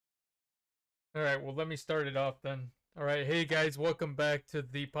All right, well, let me start it off then. All right, hey guys, welcome back to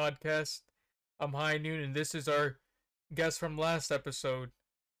the podcast. I'm HighNoon, and this is our guest from last episode,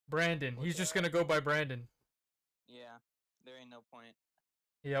 Brandon. What's He's just up? gonna go by Brandon. Yeah, there ain't no point.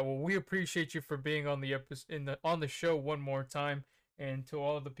 Yeah, well, we appreciate you for being on the episode on the show one more time, and to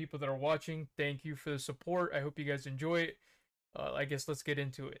all of the people that are watching, thank you for the support. I hope you guys enjoy it. I guess let's get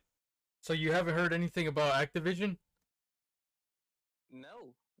into it. So you haven't heard anything about Activision?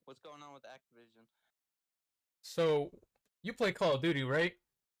 No, what's going on with Activision? So you play Call of Duty, right?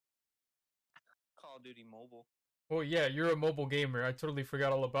 Call of Duty Mobile. Well, yeah, you're a mobile gamer. I totally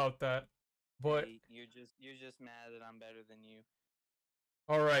forgot all about that. But Hey, you're just mad that I'm better than you.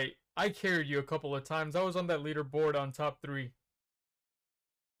 all right, I carried you a couple of times. I was on that leaderboard on top three.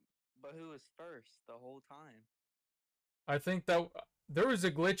 But who was first the whole time? I think that there was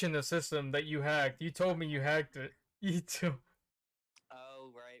a glitch in the system that you hacked. You told me you hacked it. You too.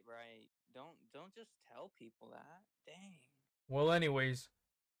 Oh, right, right. Don't just tell people that. Dang. Well, anyways,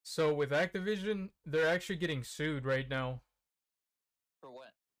 so with Activision, they're actually getting sued right now. For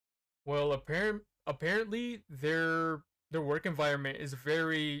what? Well, apparently their work environment is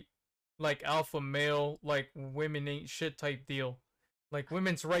very like alpha male, like women ain't shit type deal. Like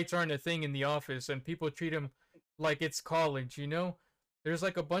women's rights aren't a thing in the office, and people treat them like it's college. There's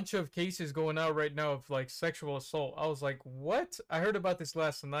like a bunch of cases going out right now of like sexual assault. I was like, what? I heard about this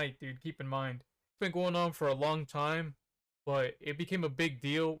last night, dude. Keep in mind, it's been going on for a long time, but it became a big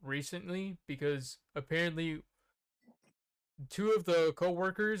deal recently because apparently two of the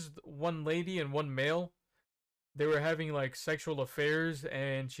co-workers, one lady and one male, they were having like sexual affairs,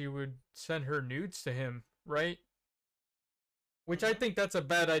 and she would send her nudes to him, right? Which I Mm-hmm. think that's a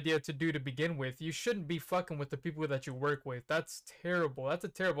bad idea to do to begin with. You shouldn't be fucking with the people that you work with. That's terrible. That's a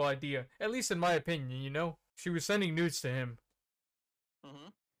terrible idea. At least in my opinion. She was sending nudes to him, Mm-hmm.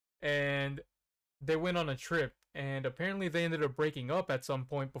 and they went on a trip, and apparently they ended up breaking up at some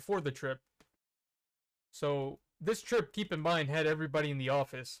point before the trip. So this trip, keep in mind, had everybody in the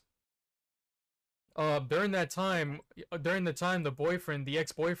office. During that time, Okay. during the time, the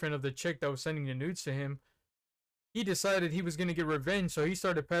ex-boyfriend of the chick that was sending the nudes to him, he decided he was gonna get revenge, so he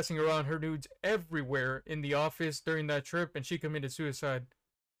started passing around her nudes everywhere in the office during that trip, and she committed suicide.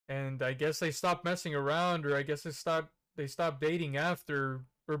 And I guess they stopped messing around, or I guess they stopped dating after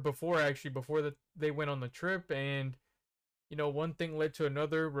or before actually before that they went on the trip, and one thing led to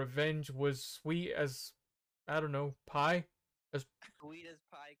another. Revenge was sweet as I don't know pie, as Sweet as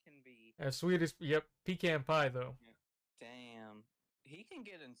pie can be. as sweet as yep pecan pie though. Yeah. Damn. He can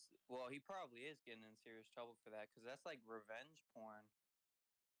get in. Well, he probably is getting in serious trouble for that because that's like revenge porn.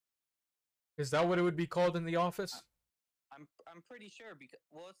 Is that what it would be called in the office? I'm pretty sure because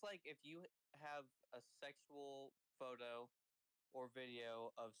it's like if you have a sexual photo or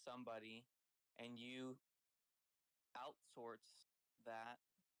video of somebody and you outsource that.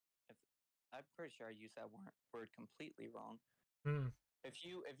 If I'm pretty sure I used that word completely wrong. Hmm. If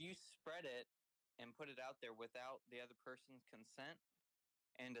you spread it and put it out there without the other person's consent,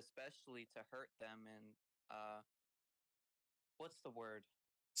 and especially to hurt them and what's the word?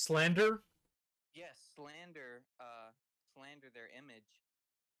 Slander. Yes, slander their image,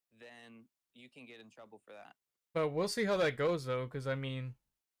 then you can get in trouble for that. But we'll see how that goes though, because I mean,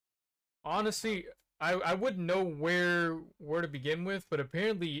 Yeah, honestly, I wouldn't know where to begin with, but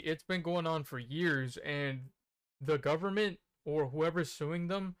apparently it's been going on for years, and the government or whoever's suing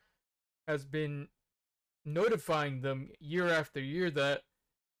them has been notifying them year after year that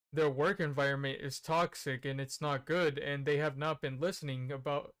their work environment is toxic and it's not good, and they have not been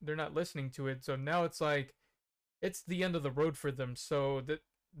they're not listening to it. So now it's like it's the end of the road for them. So that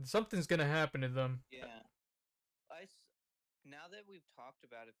something's gonna happen to them. yeah. Now that we've talked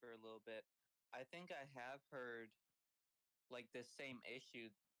about it for a little bit, I think I have heard like this same issue,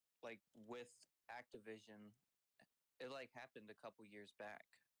 like with Activision. It like happened a couple years back.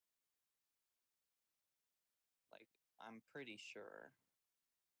 Like I'm pretty sure.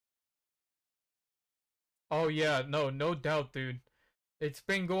 Oh yeah, no doubt, dude. It's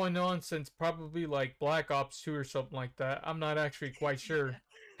been going on since probably like Black Ops 2 or something like that. I'm not actually quite sure.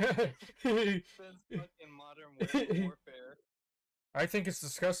 Yeah, since fucking Modern Warfare. I think it's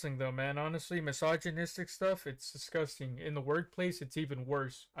disgusting though, man. Honestly, misogynistic stuff, it's disgusting. In the workplace, it's even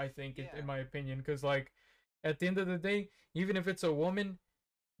worse, I think, in Yeah, my opinion. Because, like, at the end of the day, even if it's a woman,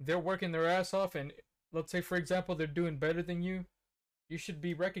 they're working their ass off, and let's say, for example, they're doing better than you should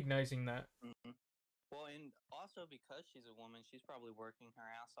be recognizing that. hmm. Well, and also because she's a woman, she's probably working her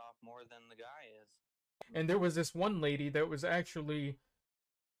ass off more than the guy is. And there was this one lady that was actually,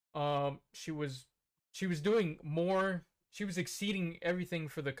 she was doing more. she was exceeding everything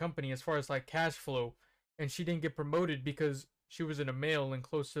for the company as far as like cash flow, and she didn't get promoted because she was in a male and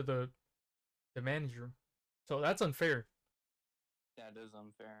close to the manager. So that's unfair. That is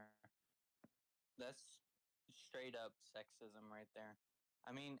unfair. That's straight up sexism right there.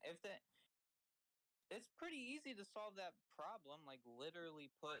 I mean, if that it's pretty easy to solve that problem. Like literally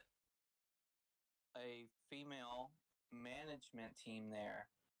put a female management team there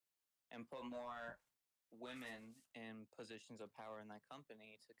and put more women in positions of power in that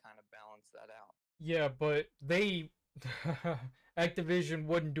company to kind of balance that out. Yeah, but they Activision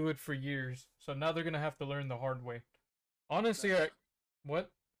wouldn't do it for years, so now they're gonna have to learn the hard way. Honestly, That's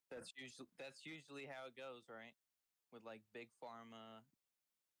what? that's usually how it goes, right? With like big pharma,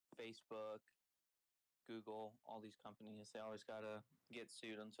 Facebook, Google, all these companies, they always gotta get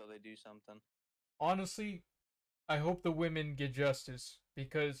sued until they do something. Honestly, I hope the women get justice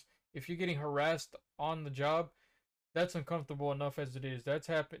because if you're getting harassed on the job, that's uncomfortable enough as it is. That's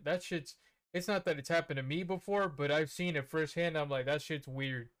happened. That shit's. It's not that it's happened to me before, but I've seen it firsthand. I'm like, that shit's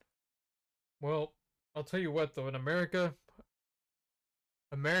weird. Well, I'll tell you what though. In America,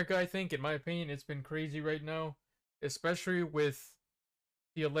 I think, in my opinion, it's been crazy right now, especially with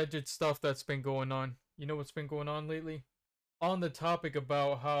the alleged stuff that's been going on. You know what's been going on lately? On the topic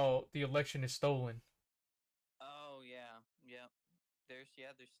about how the election is stolen. Oh yeah, yeah. There's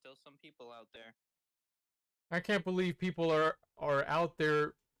still some people out there. I can't believe people are out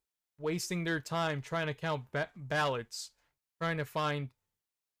there wasting their time trying to count ballots, trying to find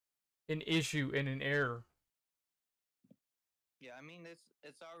an issue and an error. Yeah, I mean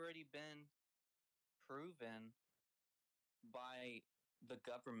it's already been proven by the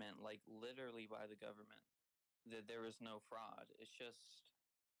government, like literally by the government, that there is no fraud. It's just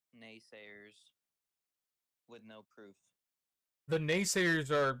naysayers with no proof. The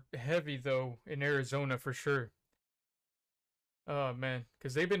naysayers are heavy though in Arizona for sure. Oh man,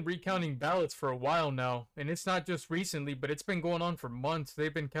 because they've been recounting ballots for a while now, and it's not just recently, but it's been going on for months.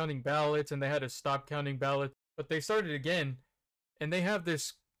 They've been counting ballots, and they had to stop counting ballots, but they started again, and they have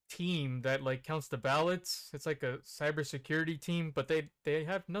this team that like counts the ballots. It's like a cybersecurity team, but they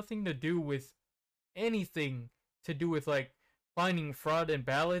have nothing to do with anything to do with like finding fraud in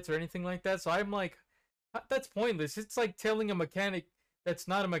ballots or anything like that. So I'm like, that's pointless. It's like telling a mechanic that's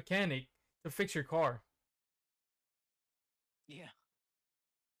not a mechanic to fix your car. Yeah.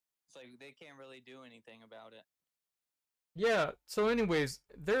 It's like they can't really do anything about it. Yeah. So, anyways,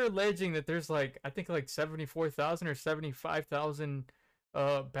 they're alleging that there's like I think like 74,000 or 75,000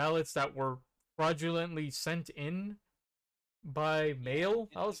 ballots that were fraudulently sent in by Yeah, mail.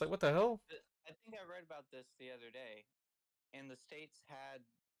 I was like, what the hell? I think I read about this the other day, and the states had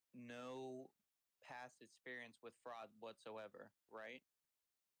no past experience with fraud whatsoever, right?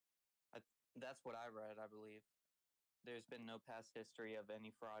 I, that's what I read, I believe. There's been no past history of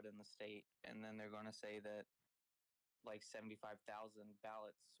any fraud in the state, and then they're going to say that like 75,000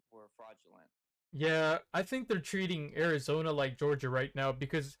 ballots were fraudulent. Yeah, I think they're treating Arizona like Georgia right now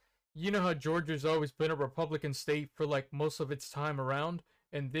because you know how Georgia's always been a Republican state for like most of its time around,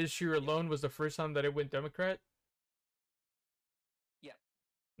 and this year Yep. alone was the first time that it went Democrat. Yep.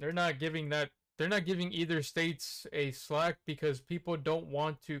 They're not giving that. They're not giving either states a slack because people don't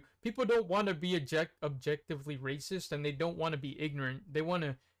want to be objectively racist, and they don't want to be ignorant. They want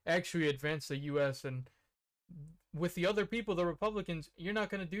to actually advance the US, and with the other people, the Republicans, you're not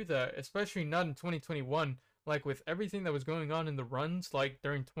going to do that, especially not in 2021. Like with everything that was going on in the runs, like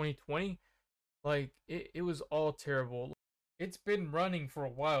during 2020, like it was all terrible. It's been running for a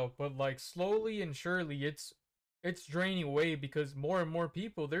while, but like slowly and surely it's draining away because more and more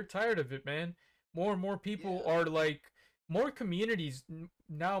people, they're tired of it, man. More and more people Yeah. are like more communities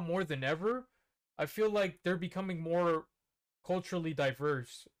now more than ever. I feel like they're becoming more culturally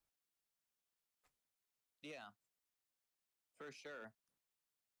diverse. Yeah. For sure.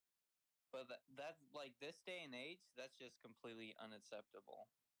 But that's like this day and age, that's just completely unacceptable.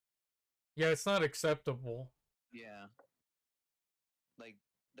 Yeah, it's not acceptable. Yeah. Like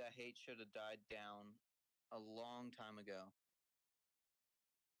that hate should have died down a long time ago.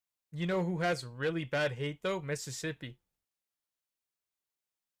 You know who has really bad hate though? Mississippi.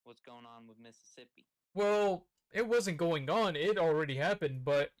 What's going on with Mississippi? Well, it wasn't going on. It already happened,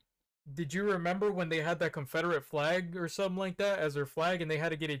 but did you remember when they had that Confederate flag or something like that as their flag and they had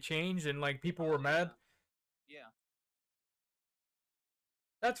to get it changed and like people were Oh mad? yeah. Yeah.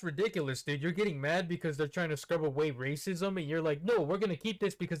 That's ridiculous, dude. You're getting mad because they're trying to scrub away racism and you're like, "No, we're going to keep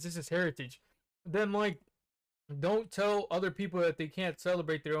this because this is heritage." Then like don't tell other people that they can't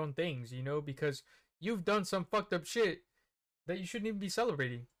celebrate their own things, you know, because you've done some fucked up shit that you shouldn't even be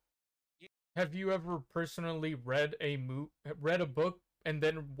celebrating. Have you ever personally read a book and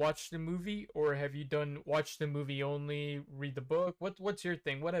then watched the movie, or have you done watch the movie only, read the book? What's your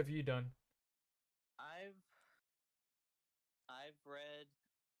thing? What have you done? I've I've read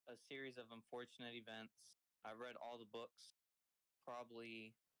a series of unfortunate events. I've read all the books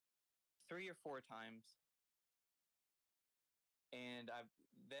probably 3 or 4 times, and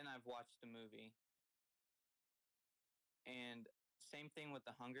I've watched the movie. And same thing with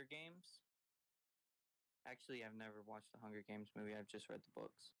the Hunger Games. Actually, I've never watched the Hunger Games movie. I've just read the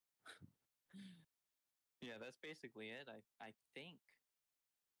books. Yeah, that's basically it. I think.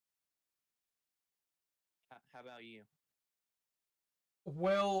 How about you?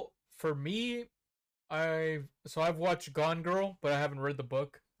 Well, for me, I've watched Gone Girl, but I haven't read the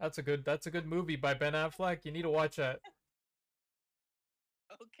book. That's a good movie by Ben Affleck. You need to watch that.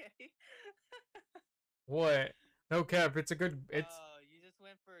 Okay. What? No cap. It's Oh, you just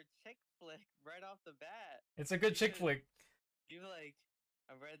went for a chick flick right off the bat. it's a good You chick should. flick. You like.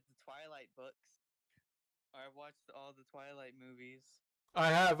 I read the Twilight books. I watched all the Twilight movies. I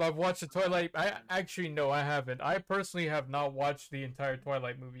have. I've watched the Oh Twilight. I man. actually no, I haven't. I personally have not watched the entire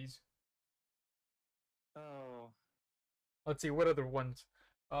Twilight movies. Oh. Let's see what other ones.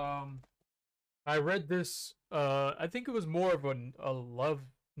 Um, I read this. I think it was more of a love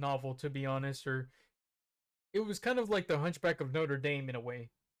novel, to be honest, or it was kind of like the Hunchback of Notre Dame in a way.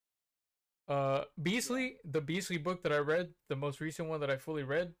 Yeah. The Beasley book that I read, the most recent one that I fully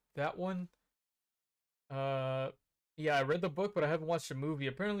read, that one. Uh, yeah, I read the book, but I haven't watched the movie.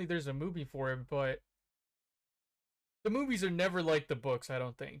 Apparently, there's a movie for it, but the movies are never like the books. I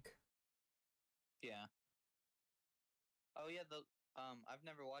don't think. Yeah. Oh yeah. The I've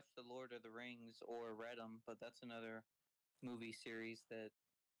never watched the Lord of the Rings or read them, but that's another movie series that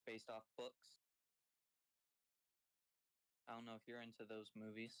based off books. I don't know if you're into those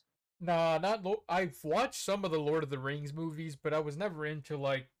movies. Nah, not. I've watched some of the Lord of the Rings movies, but I was never into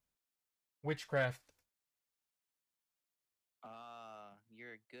like witchcraft.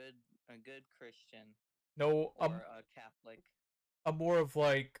 You're a good Christian No, or a Catholic. I'm more of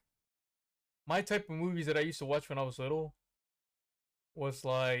like my type of movies that I used to watch when I was little was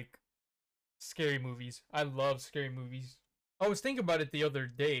like scary movies. I love scary movies. I was thinking about it the other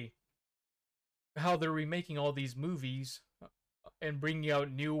day, how they're remaking all these movies and bringing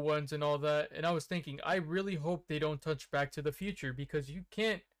out new ones and all that. And I was thinking, I really hope they don't touch Back to the Future because you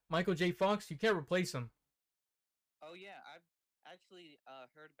can't, Michael J. Fox, you can't replace him. Oh yeah, I've actually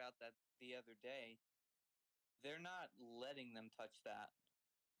heard about that the other day. They're not letting them touch that.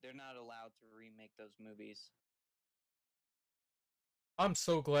 They're not allowed to remake those movies. I'm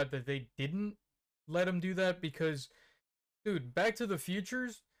so glad that they didn't let him do that because, dude, Back to the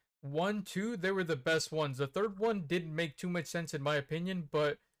Futures, 1, 2, they were the best ones. The third one didn't make too much sense in my opinion,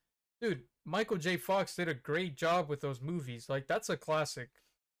 but dude, Michael J. Fox did a great job with those movies. Like, that's a classic.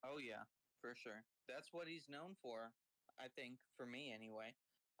 Oh yeah, for sure. That's what he's known for. I think for me anyway.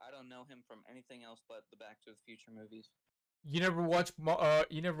 I don't know him from anything else but the Back to the Future movies. You never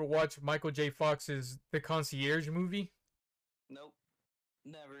watch Michael J. Fox's The Concierge movie? Nope,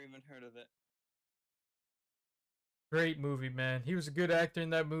 never even heard of it. Great movie, man. He was a good actor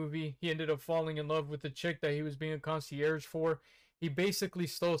in that movie. He ended up falling in love with the chick that he was being a concierge for. He basically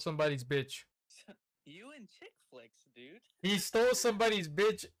stole somebody's bitch. You and chick flicks, dude. He stole somebody's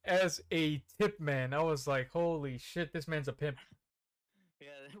bitch as a tip man. I was like, holy shit, this man's a pimp. Yeah,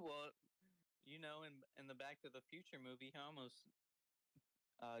 well, in the Back to the Future movie, he almost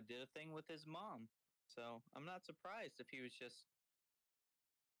did a thing with his mom. So I'm not surprised if he was just.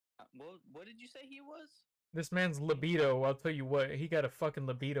 What did you say he was? This man's libido, I'll tell you what, he got a fucking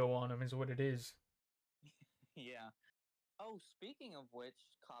libido on him, is what it is. Yeah. Oh, speaking of which,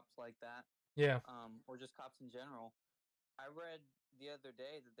 cops like that, Yeah. or just cops in general, I read the other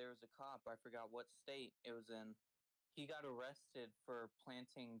day that there was a cop. I forgot what state it was in. He got arrested for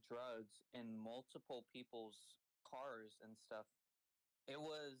planting drugs in multiple people's cars and stuff. It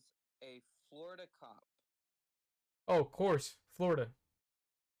was a Florida cop. Oh, of course, Florida.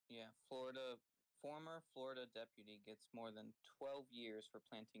 Yeah, former Florida deputy gets more than 12 years for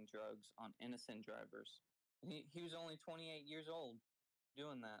planting drugs on innocent drivers. He was only 28 years old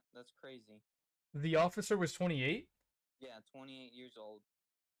doing that. That's crazy. The officer was 28. Yeah, 28 years old.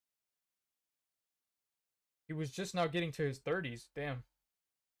 He was just now getting to his 30s. Damn.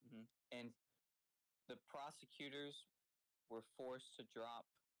 And the prosecutors were forced to drop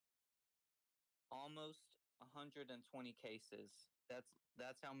almost 120 cases.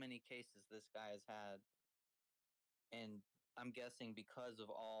 That's how many cases this guy has had. And I'm guessing because of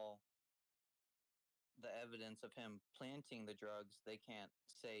all the evidence of him planting the drugs, they can't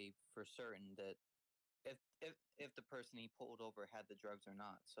say for certain that if the person he pulled over had the drugs or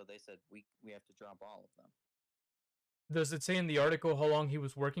not. So they said we have to drop all of them. Does it say in the article how long he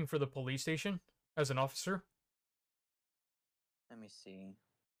was working for the police station as an officer? Let me see.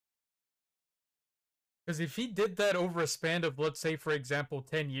 Because if he did that over a span of, let's say, for example,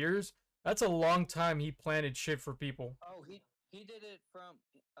 10 years, that's a long time he planted shit for people. Oh, he did it from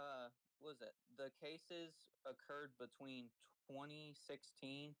what was it? The cases occurred between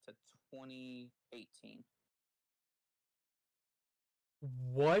 2016 to 2018.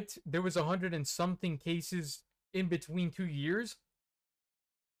 What? There was 100 and something cases in between 2 years?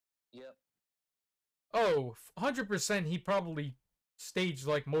 Yep. Oh, 100% he probably staged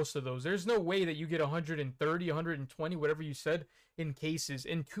like most of those. There's no way that you get 130, 120, whatever you said, in cases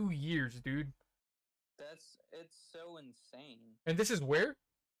in 2 years, dude. It's so insane. And this is where?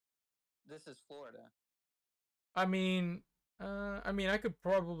 This is Florida. I mean, I could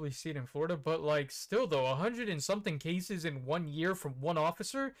probably see it in Florida, but like, still though, 100 and something cases in 1 year from one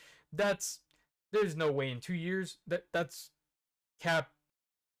officer. That's there's no way in 2 years that's cap.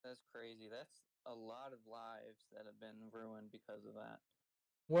 That's crazy. That's a lot of lives that have been ruined because of that.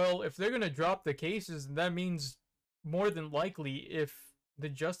 Well, if they're gonna drop the cases, that means more than likely, if the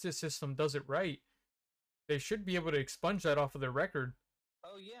justice system does it right, they should be able to expunge that off of their record.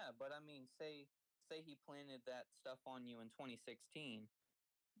 Oh yeah, but I mean, say he planted that stuff on you in 2016.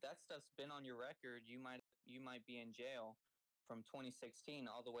 That stuff's been on your record. You might be in jail from 2016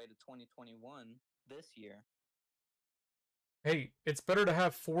 all the way to 2021 this year. Hey, it's better to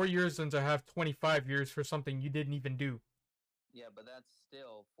have 4 years than to have 25 years for something you didn't even do. Yeah, but that's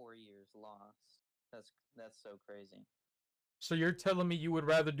still 4 years lost. That's so crazy. So you're telling me you would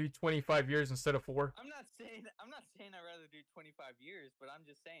rather do 25 years instead of four? I'm not saying I'd rather do 25 years, but I'm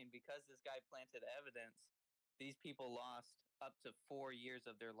just saying because this guy planted evidence, these people lost up to 4 years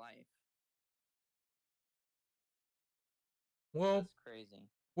of their life. Well, That's crazy.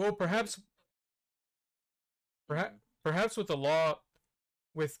 well, perhaps, Mhm. perhaps with the law,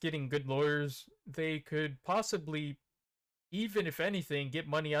 with getting good lawyers, they could possibly, even if anything, get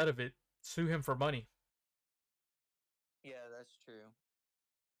money out of it. Sue him for money. Yeah, that's true.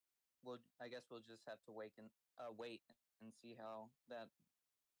 I guess we'll just have to wait and see how that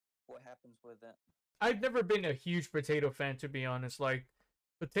what happens with it. I've never been a huge potato fan, to be honest. Like,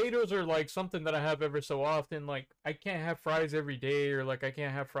 potatoes are like something that I have ever so often. Like, I can't have fries every day, or like I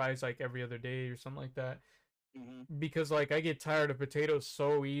can't have fries like every other day, or something like that. Mm-hmm. Because like I get tired of potatoes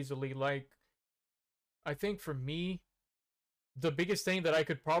so easily. Like, I think for me, the biggest thing that I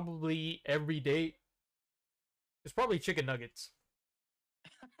could probably eat every day is probably chicken nuggets.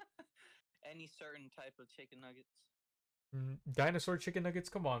 Any certain type of chicken nuggets? Dinosaur chicken nuggets.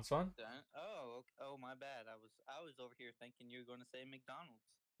 Come on, son. Oh, my bad. I was over here thinking you were going to say McDonald's.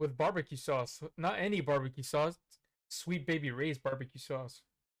 With barbecue sauce, not any barbecue sauce. Sweet Baby Ray's barbecue sauce.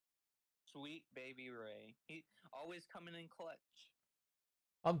 Sweet Baby Ray. He always coming in clutch.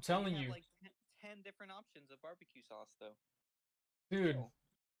 I'm But you telling have you, like 10 different options of barbecue sauce, though. dude, Still.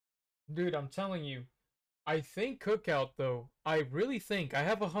 dude. I'm telling you. I think Cookout though. I really think I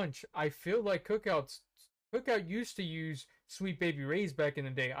have a hunch. I feel like Cookout used to use Sweet Baby Ray's back in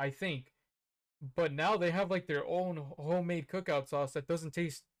the day. I think, but now they have like their own homemade Cookout sauce that doesn't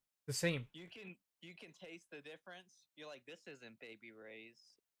taste the same. You can taste the difference. You're like, this isn't Baby Ray's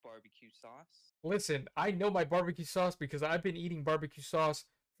barbecue sauce. Listen, I know my barbecue sauce because I've been eating barbecue sauce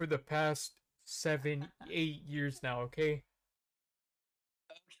for the past 7, 8 years now. Okay,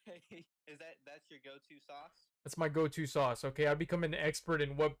 Okay. That's your go-to sauce? that's my go-to sauce. Okay, I've become an expert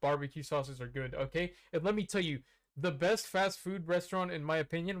in what barbecue sauces are good. Okay, and let me tell you, the best fast food restaurant in my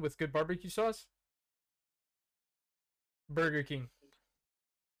opinion with good barbecue sauce, Burger King.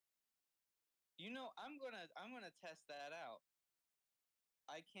 I'm gonna test that out.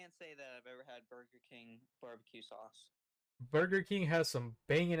 I can't say that I've ever had Burger King barbecue sauce. Burger King has some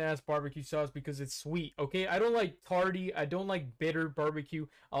banging ass barbecue sauce because it's sweet. Okay, I don't like tardy. I don't like bitter barbecue.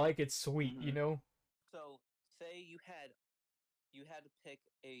 I like it sweet. You Mm-hmm. know. So, say you had to pick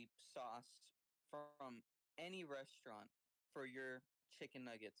a sauce from any restaurant for your chicken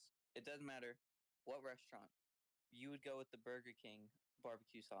nuggets. It doesn't matter what restaurant. You would go with the Burger King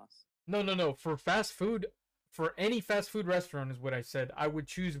barbecue sauce. No, no, no. For fast food, for any fast food restaurant is what I said. I would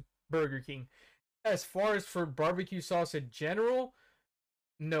choose Burger King. As far as for barbecue sauce in general,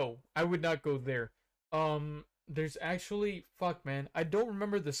 no, I would not go there. There's actually fuck man, I don't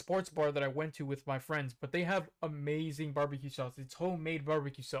remember the sports bar that I went to with my friends, but they have amazing barbecue sauce. It's homemade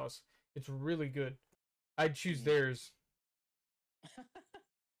barbecue sauce. It's really good. I'd choose Mm. theirs.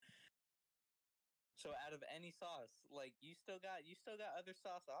 So out of any sauce, like you still got other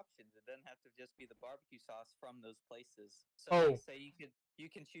sauce options. It doesn't have to just be the barbecue sauce from those places. So like Oh, say you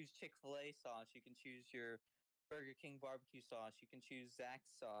can choose Chick-fil-A sauce, you can choose your Burger King barbecue sauce, you can choose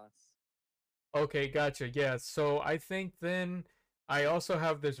Zax's sauce. okay, gotcha. Yeah, so I think then I also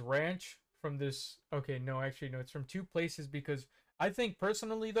have this ranch from this. Okay, no, actually, no, it's from two places because I think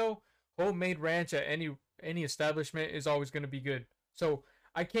personally though, homemade ranch at any establishment is always going to be good. So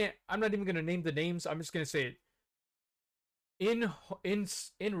I can't. I'm not even going to name the names. I'm just going to say it in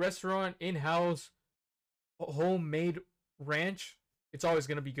in restaurant, in house, homemade ranch. It's always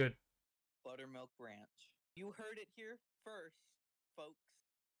going to be good, Buttermilk Ranch. You heard it here first, folks.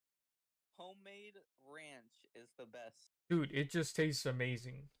 Homemade ranch is the best. dude. It just tastes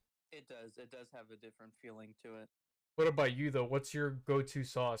amazing. It does. It does have a different feeling to it. What about you though? What's your go-to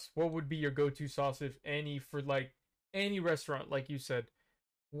sauce? What would be your go-to sauce if any for like any restaurant like you said?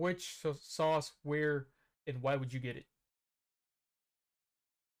 Which sauce, where, and why would you get it?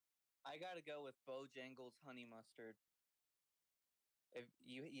 I gotta go with Bojangles honey mustard. If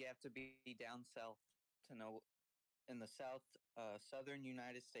you have to be down south to know in the southern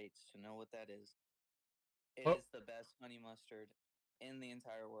United States to know what that is. It Oh, is the best honey mustard in the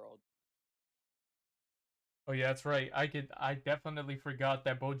entire world. oh yeah, that's right. I definitely forgot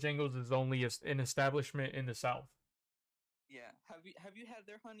that Bojangles is only an establishment in the South. Yeah. Have you had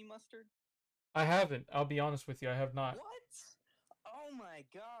their honey mustard? I haven't. I'll be honest with you, I have not. What? Oh my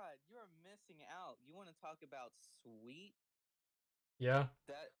god, you're missing out. You want to talk about sweet? Yeah.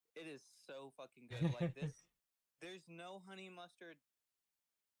 That it is so fucking good. Like this, there's no honey mustard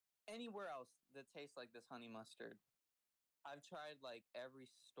anywhere else that tastes like this honey mustard. I've tried like every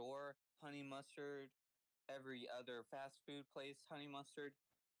store honey mustard, every other fast food place honey mustard.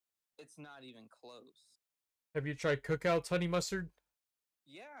 It's not even close. Have you tried Cookout's honey mustard?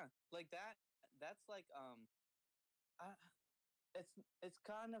 Yeah, like that. That's like I, it's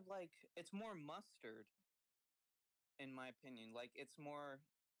kind of like it's more mustard in my opinion. Like it's more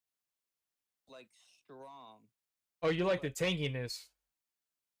like strong, Oh, you like the but tanginess.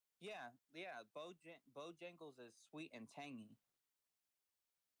 yeah. Bojangles is sweet and tangy,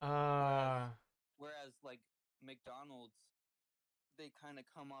 whereas Ah, whereas like McDonald's, they kind of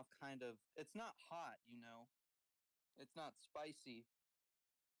come off kind of. It's not hot, you know. It's not spicy,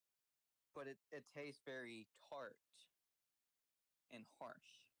 but it tastes very tart and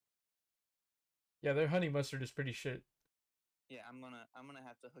harsh. yeah, their honey mustard is pretty shit. Yeah, I'm gonna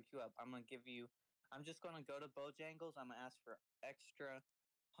have to hook you up. I'm gonna give you. I'm just gonna go to Bojangles. I'm gonna ask for extra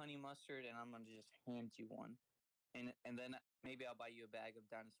honey mustard, and I'm gonna just hand you one. And then maybe I'll buy you a bag of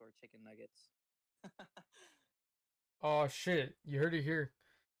dinosaur chicken nuggets. Oh shit, you heard it here.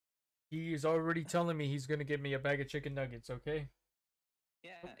 He is already telling me he's gonna get me a bag of chicken nuggets, okay?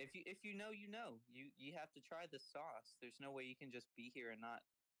 Yeah, if you know, you know. You have to try this sauce. There's no way you can just be here and not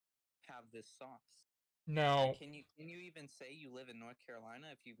have this sauce. Like, Now, can you even say you live in North Carolina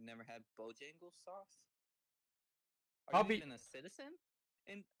if you've never had Bojangles sauce? Are I'll you be even a citizen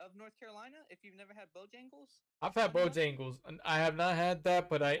in of North Carolina if you've never had Bojangles I've had honey mustard? Bojangles, and I have not had that,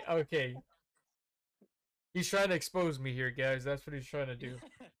 but I okay. He's trying to expose me here, guys. That's what he's trying to do.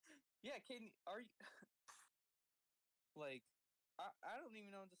 Yeah, yeah. Can are you like? I don't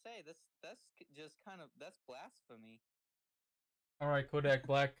even know what to say. That's just kind of that's blasphemy. All right, Kodak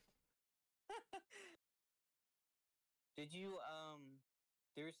Black. Did you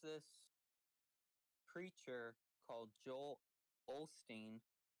There's this preacher called Joel Olstein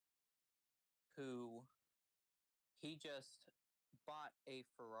who he just bought a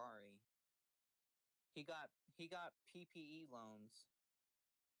Ferrari. He got PPE loans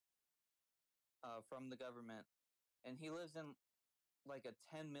from the government, and he lives in like a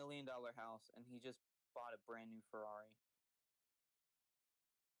 $10 million house, and he just bought a brand new Ferrari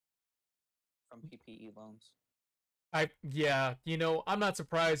from PPE loans. I yeah, I'm not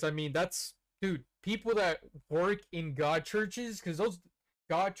surprised. I mean, that's dude, people that work in God churches, because those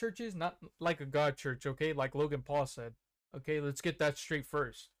God churches, not like a God church, okay, like Logan Paul said. Okay, let's get that straight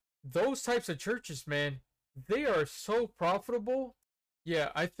first. Those types of churches, man, they are so profitable.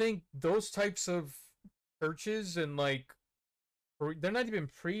 Yeah, I think those types of churches and like they're not even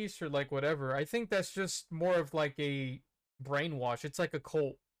priests or like whatever. I think that's just more of like a brainwash. It's like a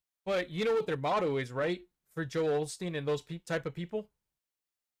cult. But you know what their motto is, right? For Joel Osteen and those type of people,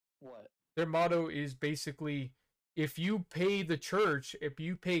 What? their motto is basically, if you pay the church, if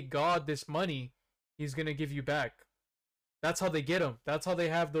you pay God this money, He's gonna give you back. That's how they get them. That's how they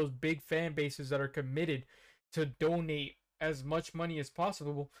have those big fan bases that are committed to donate as much money as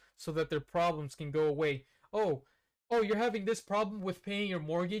possible so that their problems can go away. Oh, you're having this problem with paying your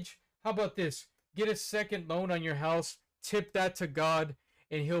mortgage? How about this? get a second loan on your house, tip that to God,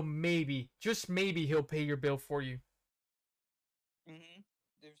 and he'll maybe, just maybe, he'll pay your bill for you. Mm-hmm.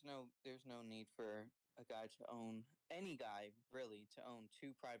 There's no need for a guy to own any guy really to own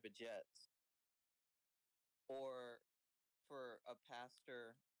two private jets, or for a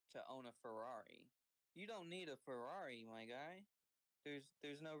pastor to own a Ferrari. You don't need a Ferrari, my guy.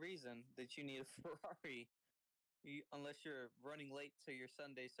 There's no reason that you need a Ferrari, unless you're running late to your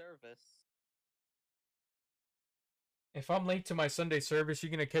Sunday service. If I'm late to my Sunday service,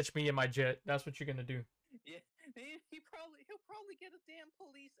 you're gonna catch me in my jet. That's what you're gonna do. Yeah, he'll probably get a damn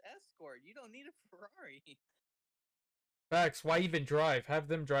police escort. You don't need a Ferrari. Facts. Why even drive? Have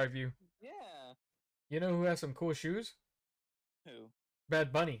them drive you. Yeah. You know who has some cool shoes? Who?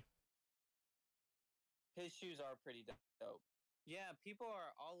 Bad Bunny. His shoes are pretty dope. Yeah, people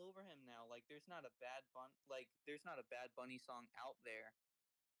are all over him now. Like, there's not a Bad Bunny song out there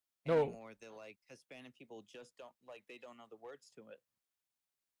No, anymore that like Hispanic people just don't like. They don't know the words to it.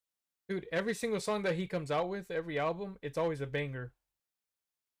 dude, every single song that he comes out with, every album, it's always a banger.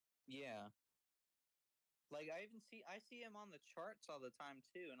 Yeah. Like I see him on the charts all the time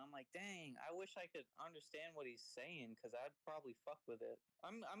too, and I'm like, dang, I wish I could understand what he's saying because I'd probably fuck with it.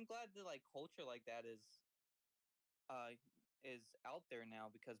 I'm glad that like culture like that uh is out there now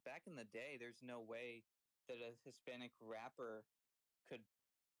because back in the day, there's no way that a Hispanic rapper could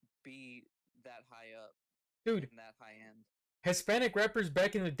be that high up Dude, and that high end. Hispanic rappers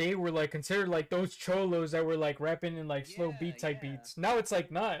back in the day were like considered like those cholos that were like rapping in like slow Yeah, beat type yeah, beats. Now it's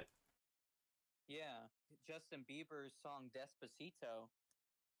like not. yeah. Justin Bieber's song Despacito.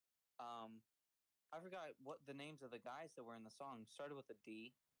 Um, I forgot what the names of the guys that were in the song. Started with a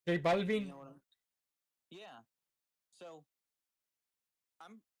D. J You Balvin. know what I'm? Yeah. So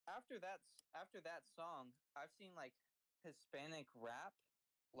I'm after that song, I've seen like Hispanic rap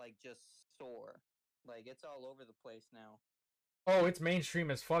like just soar. Like it's all over the place now. Oh, it's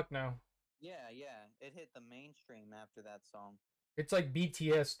mainstream as fuck now. Yeah, yeah. It hit the mainstream after that song. It's like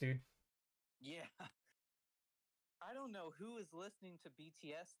BTS, dude. Yeah. I don't know who is listening to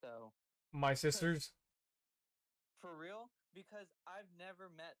BTS though. My Cuz sisters. for real, because I've never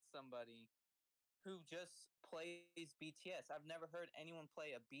met somebody who just plays BTS. I've never heard anyone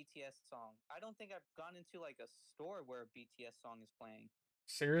play a BTS song. I don't think I've gone into like a store where a BTS song is playing.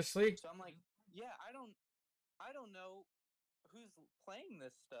 Seriously? So I'm like, yeah, I don't know who's playing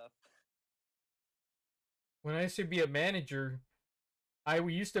this stuff. When I used to be a manager, I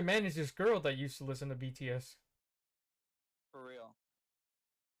used to manage this girl that used to listen to BTS. For real.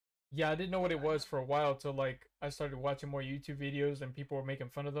 Yeah, I didn't know what Like it was for a while till like I started watching more YouTube videos and people were making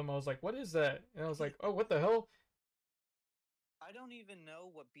fun of them. I was like, "What is that?" And I was like, "Oh, what the hell?" I don't even know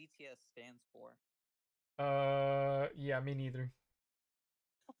what BTS stands for. Yeah, me neither.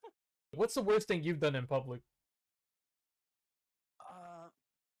 What's the worst thing you've done in public? Uh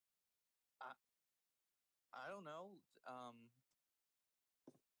I I don't know. Um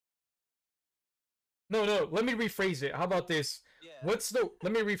No, no, let me rephrase it. How about this? yeah.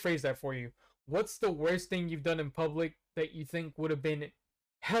 Let me rephrase that for you. What's the worst thing you've done in public that you think would have been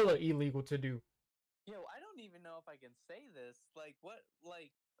hella illegal to do? Yo, I don't even know if I can say this. Like what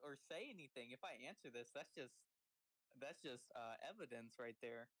like or say anything. If I answer this, that's just evidence right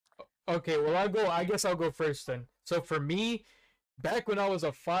there. Okay, well I'll go. I guess I'll go first then. So for me, back when I was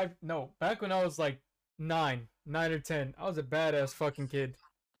a five, no, back when I was like 9 or 10, I was a badass fucking kid.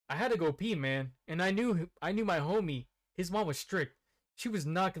 I had to go pee, man, and I knew my homie. His mom was strict. She was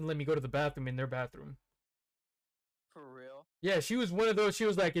not gonna let me go to the bathroom in their bathroom. For real? Yeah, she was one of those. She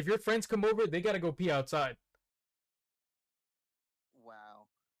was like, if your friends come over, they gotta go pee outside. Wow.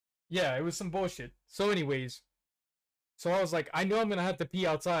 Yeah, it was some bullshit. So, anyways, so I was like, I know I'm gonna have to pee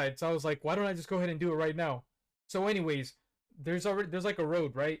outside. So I was like, why don't I just go ahead and do it right now? So, anyways, there's like a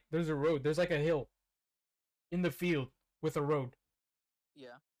road, right? There's a road. There's like a hill in the field with a road.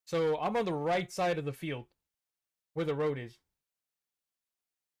 Yeah. So I'm on the right side of the field where the road is.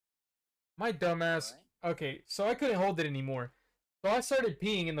 My All dumbass. right. Okay, so I couldn't hold it anymore. So I started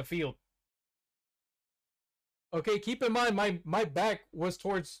peeing in the field. Okay, keep in mind my back was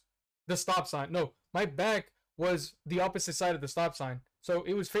towards the stop sign. No, my back was the opposite side of the stop sign. So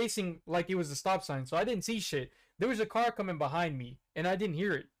it was facing like it was the stop sign. So I didn't see shit. There was a car coming behind me and I didn't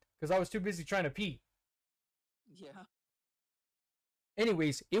hear it because I was too busy trying to pee. Yeah.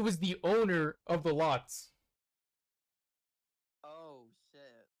 Anyways, it was the owner of the lots. Oh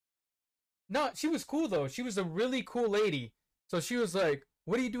shit. No, she was cool though. She was a really cool lady. So she was like,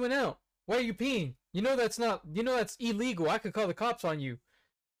 "What are you doing out? Why are you peeing? You know that's illegal. I could call the cops on you."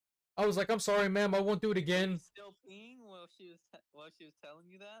 I was like, I'm sorry, ma'am, I won't do it Were you again. still peeing while she was telling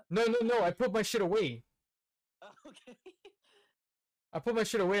you that? No, no, no, I put my shit away. Okay. I put my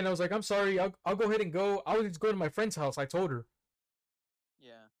shit away and I was like, I'm sorry, I'll go ahead and go. I was just going to my friend's house, I told her.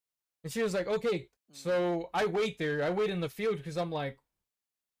 Yeah. And she was like, okay. Mm. So I wait there. I wait in the field because I'm like,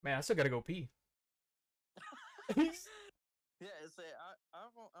 man, I still gotta go pee. Yeah, it's like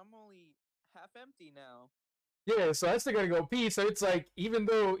I'm only half empty now. Yeah, so I still gotta go pee. So it's like, even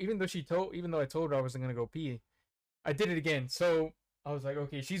though I told her I wasn't gonna go pee, I did it again. So I was like,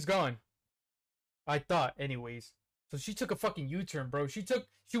 okay, she's gone. I thought, anyways. So she took a fucking U-turn, bro. She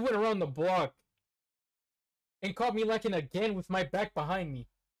went around the block and caught me lacking again with my back behind me.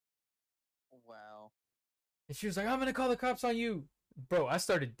 Wow. And she was like, I'm gonna call the cops on you. Bro, I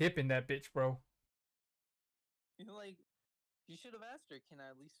started dipping that bitch, bro. You're like, you should have asked her, can I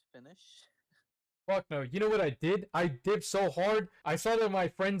at least finish? Fuck no. You know what I did? I dipped so hard. I saw that my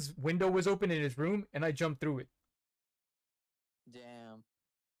friend's window was open in his room and I jumped through it. Damn.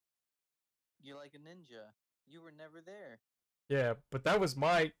 You're like a ninja. You were never there. Yeah, but that was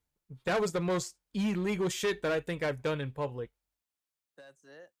the most illegal shit that I think I've done in public. That's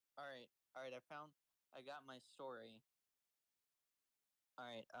it? Alright. Alright, I got my story.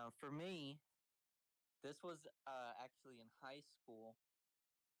 Alright, for me, this was actually in high school.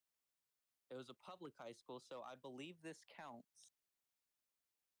 It was a public high school, so I believe this counts.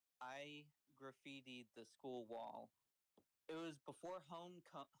 I graffitied the school wall. It was before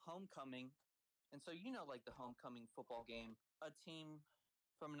homecoming, and so you know, like the homecoming football game. A team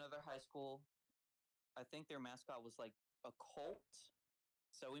from another high school, I think their mascot was like a colt.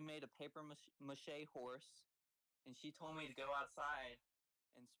 So we made a paper mache horse, and she told me to go outside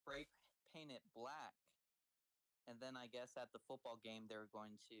and spray paint it black. And then I guess at the football game they were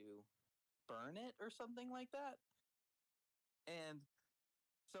going to burn it or something like that. And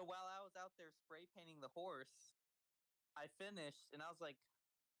so while I was out there spray painting the horse, I finished and I was like,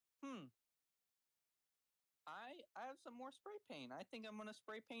 I have some more spray paint. I think I'm gonna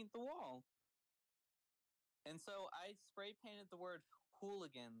spray paint the wall. And so I spray painted the word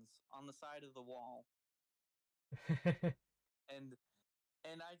hooligans on the side of the wall. And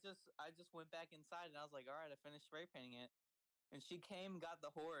I just went back inside and I was like, all right, I finished spray painting it. And she came, got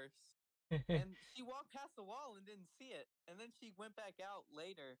the horse, and she walked past the wall and didn't see it. And then she went back out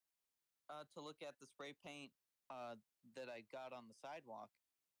later to look at the spray paint that I got on the sidewalk,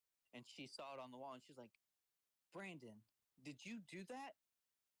 and she saw it on the wall, and she's like, "Brandon, did you do that?"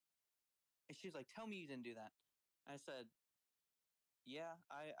 And she's like, "Tell me you didn't do that." I said, "Yeah,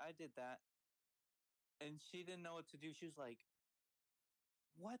 I did that." And she didn't know what to do. She was like,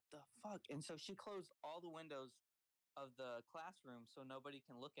 "What the fuck?" And so she closed all the windows of the classroom so nobody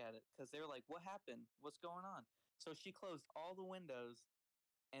can look at it because they were like, "What happened? What's going on?" So she closed all the windows,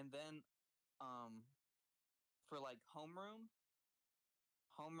 and then um, for like homeroom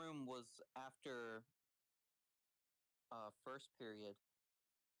was after first period.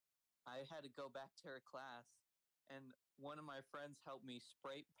 I had to go back to her class, and one of my friends helped me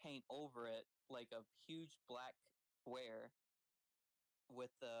spray paint over it like a huge black square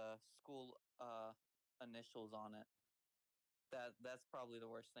with the school initials on it. That's probably the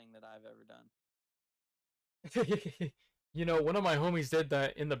worst thing that I've ever done. You know, one of my homies did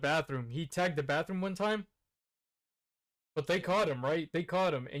that in the bathroom. He tagged the bathroom one time, but they Yeah. caught him, right? They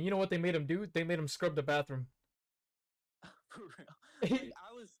caught him. And you know what they made him do? They made him scrub the bathroom. For real. Like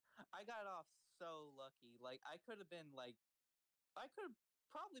I got off so lucky. Like I could have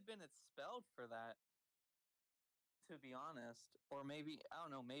probably been expelled for that, to be honest. Or maybe I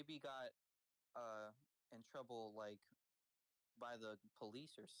don't know, maybe got in trouble like by the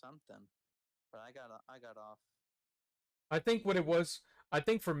police or something. But I got off I think what it easy. was, I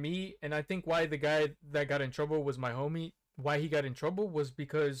think for me, and I think why the guy that got in trouble was my homie, why he got in trouble was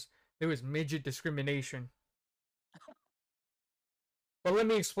because there was midget discrimination. But let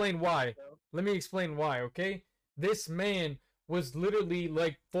me explain How why. so? Let me explain why, okay? This man was literally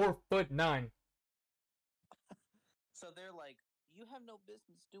like 4'9". So they're like, you have no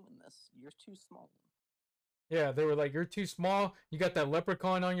business doing this. You're too small. Yeah, they were like, "You're too small. You got that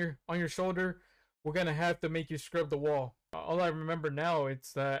leprechaun on your shoulder. We're gonna have to make you scrub the wall." All I remember now,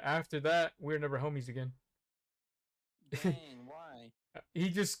 it's that after that, we were never homies again. Dang, why? He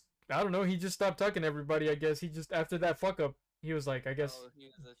just, I don't know. He just stopped talking to everybody. I guess he just after that fuck up, he was like, I guess, Oh, he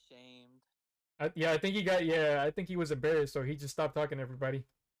was ashamed. yeah, I think he got, yeah, I think he was embarrassed, so he just stopped talking to everybody.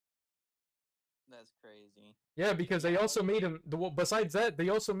 That's crazy. Yeah, because they Yeah, also made him. Besides that, they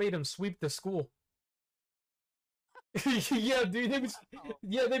also made him sweep the school. Yeah, dude. wow.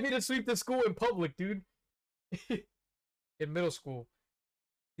 Yeah, they made him sweep the school in public, dude. In middle school.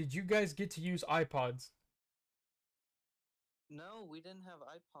 Did you guys get to use iPods? No, we didn't have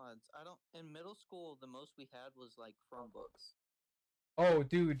iPods. I don't. In middle school, the most we had was like Chromebooks. Oh,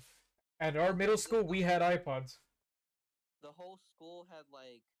 dude. At our Cause middle school, we had iPods. the whole school had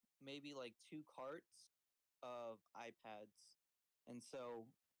like maybe like two carts of iPads, and so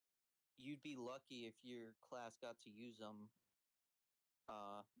you'd be lucky if your class got to use them.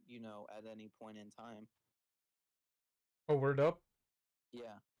 At any point in time. Oh, word up.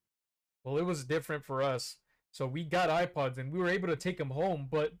 Yeah. Well, it was different for us. So we got iPods and we were able to take them home,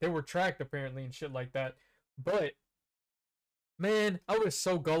 but they were tracked apparently and shit like that. But man, I was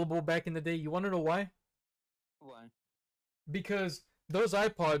so gullible back in the day. You want to know why? Why? Because those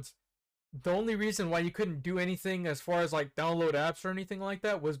iPods, the only reason why you couldn't do anything as far as like download apps or anything like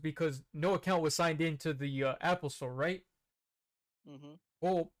that was because no account was signed into the Apple Store, right? Mhm.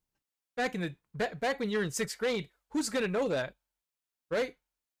 Well, back when you're in 6th grade, who's gonna know that, right?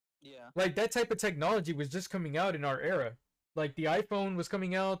 Yeah. Like that type of technology was just coming out in our era. Like the iPhone was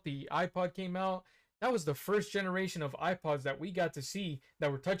coming out, the iPod came out. That was the first generation of iPods that we got to see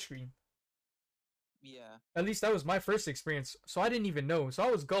that were touchscreen. Yeah. At least that was my first experience. So I didn't even know. So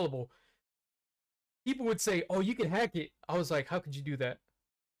I was gullible. People would say, "Oh, you can hack it." I was like, "How could you do that?"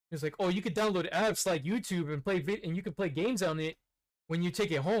 It was like, "Oh, you could download apps like YouTube and and you could play games on it when you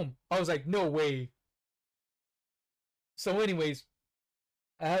take it home." I was like, "No way." So anyways,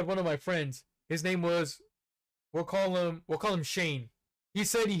 I had one of my friends. His name was we'll call him Shane. He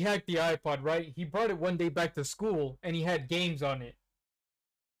said he hacked the iPod, right? He brought it one day back to school and he had games on it.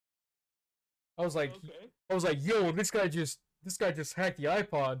 I was like Okay. I was like, "Yo, this guy just hacked the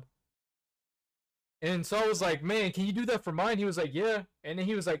iPod." And so I was like, "Man, can you do that for mine?" He was like, "Yeah." And then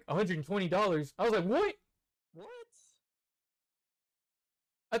he was like $120. I was like, "What?" What?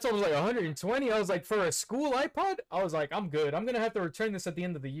 I told him it was like 120. I was like, "For a school iPod?" I was like, "I'm good. I'm going to have to return this at the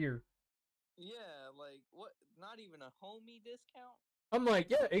end of the year." Yeah, like what? Not even a homie discount? I'm like,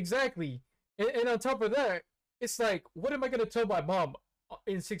 "Yeah, exactly." And on top of that, it's like, what am I going to tell my mom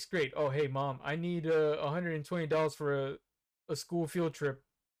in 6th grade? "Oh, hey mom, I need $120 for a school field trip.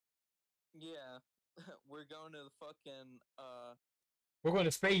 Yeah. We're going to the fucking We're going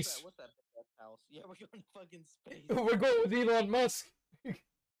to space. what's that big ass house? Yeah, we're going to fucking space. We're going with Elon Musk."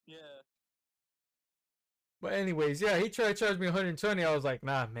 Yeah. But anyways, yeah, he tried to charge me 120. I was like,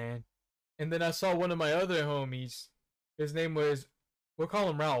 "Nah, man." And then I saw one of my other homies. His name was, we'll call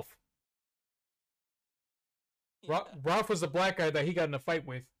him Ralph. Yeah. Ralph was the black guy that he got in a fight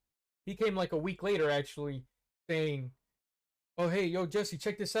with. He came like a week later, actually, saying, "Oh, hey, yo, Jesse,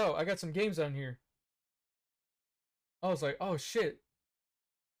 check this out. I got some games on here." I was like, "Oh, shit.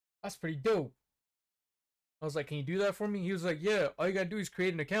 That's pretty dope." I was like, "Can you do that for me?" He was like, "Yeah, all you gotta do is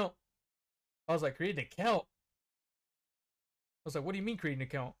create an account." I was like, "Create an account?" I was like, "What do you mean create an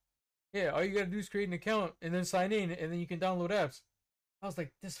account?" "Yeah, all you gotta do is create an account and then sign in and then you can download apps." I was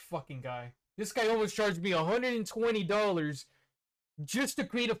like, "This fucking guy. This guy almost charged me $120 just to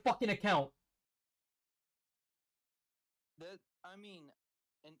create a fucking account." That I mean,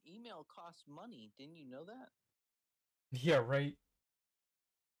 an email costs money. Didn't you know that? Yeah, right.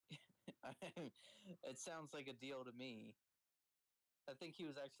 It sounds like a deal to me. I think he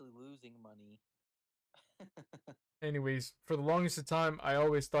was actually losing money. Anyways, for the longest of time, I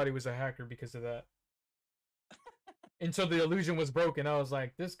always thought he was a hacker because of that. Until the illusion was broken, I was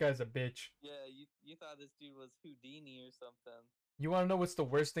like, "This guy's a bitch." Yeah, you thought this dude was Houdini or something. You want to know what's the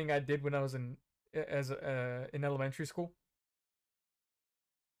worst thing I did when I was in elementary school?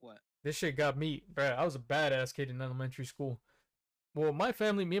 What? This shit got me, bruh. I was a badass kid in elementary school. Well, me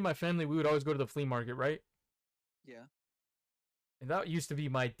and my family, we would always go to the flea market, right? Yeah. And that used to be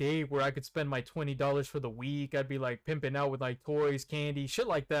my day where I could spend my $20 for the week. I'd be like pimping out with like toys, candy, shit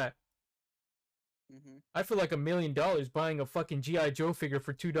like that. Mm-hmm. I feel like $1,000,000 buying a fucking GI Joe figure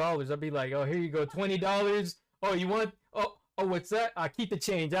for $2. I'd be like, "Oh, here you go, $20. Oh, you want? Oh, what's that? I keep the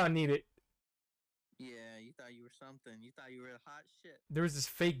change. I don't need it." Yeah, you thought you were something. You thought you were hot shit. There was this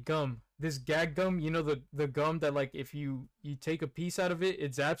fake gum, this gag gum. You know the gum that like if you take a piece out of it,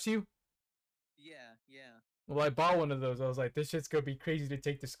 it zaps you. Yeah, yeah. Well, I bought one of those. I was like, "This shit's gonna be crazy to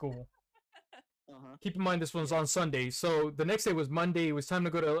take to school." Uh-huh. Keep in mind this one's Yeah. on Sunday, so the next day was Monday. It was time to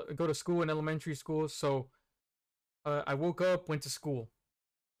go to school in elementary school. So I woke up, went to school.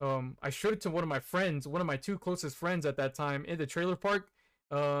 I showed it to one of my friends, one of my two closest friends at that time in the trailer park.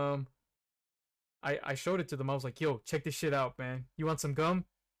 Um, I showed it to them. I was like, "Yo, check this shit out, man. You want some gum?"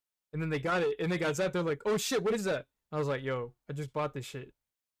 And then they got it, and they got zapped. They're like, "Oh shit, what is that?" I was like, "Yo, I just bought this shit."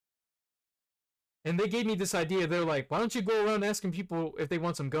 And they gave me this idea. They're like, "Why don't you go around asking people if they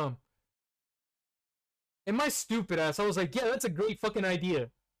want some gum?" And my stupid ass, I was like, "Yeah, that's a great fucking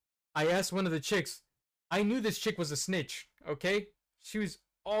idea." I asked one of the chicks. I knew this chick was a snitch. Okay, she was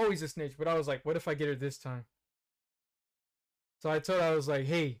always a snitch, but I was like, what if I get her this time? So I told her, I was like,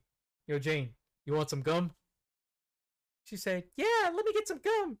 hey, yo, Jane, you want some gum? She said, yeah, let me get some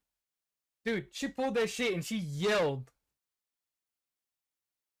gum. Dude, she pulled that shit and she yelled.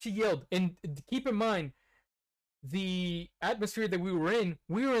 She yelled. And keep in mind, the atmosphere that we were in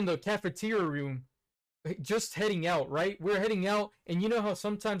the cafeteria room just heading out, right? We are heading out, and you know how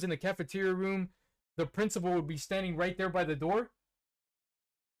sometimes in the cafeteria room, the principal would be standing right there by the door?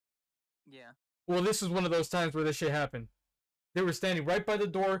 Yeah. Well, this is one of those times where this shit happened. They were standing right by the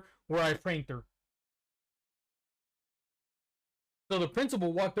door where I pranked her. So the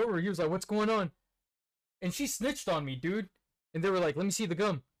principal walked over. He was like, what's going on? And she snitched on me, dude. And they were like, let me see the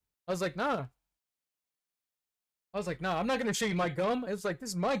gum. I was like, nah. I'm not going to show you my gum. It was like, this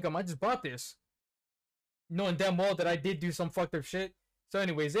is my gum. I just bought this. Knowing damn well that I did do some fucked up shit. So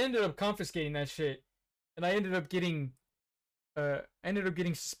anyways, they ended up confiscating that shit. And I ended up getting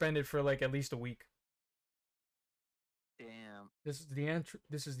suspended for like at least a week. Damn. This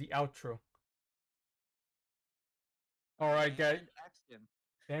is the outro. All right, guys. And action.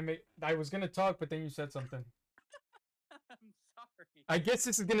 Damn it. I was going to talk, but then you said something. I'm sorry. I guess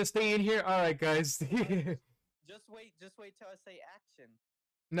this is going to stay in here. All right, guys. Just wait till I say action.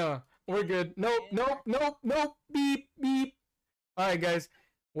 No, we're good. Nope. Beep, beep. All right, guys.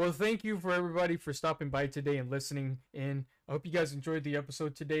 Well, thank you for everybody for stopping by today and listening in. I hope you guys enjoyed the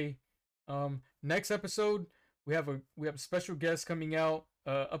episode today. Next episode, we have a special guest coming out,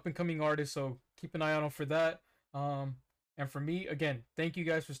 up and coming artist, so keep an eye out for that. And for me, again, thank you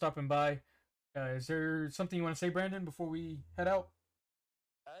guys for stopping by. Is there something you want to say, Brandon, before we head out?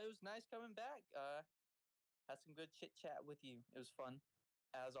 It was nice coming back. Had some good chit chat with you. It was fun,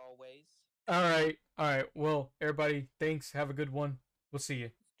 as always. All right. Well, everybody, thanks. Have a good one. We'll see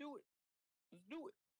you. Let's do it. Let's do it.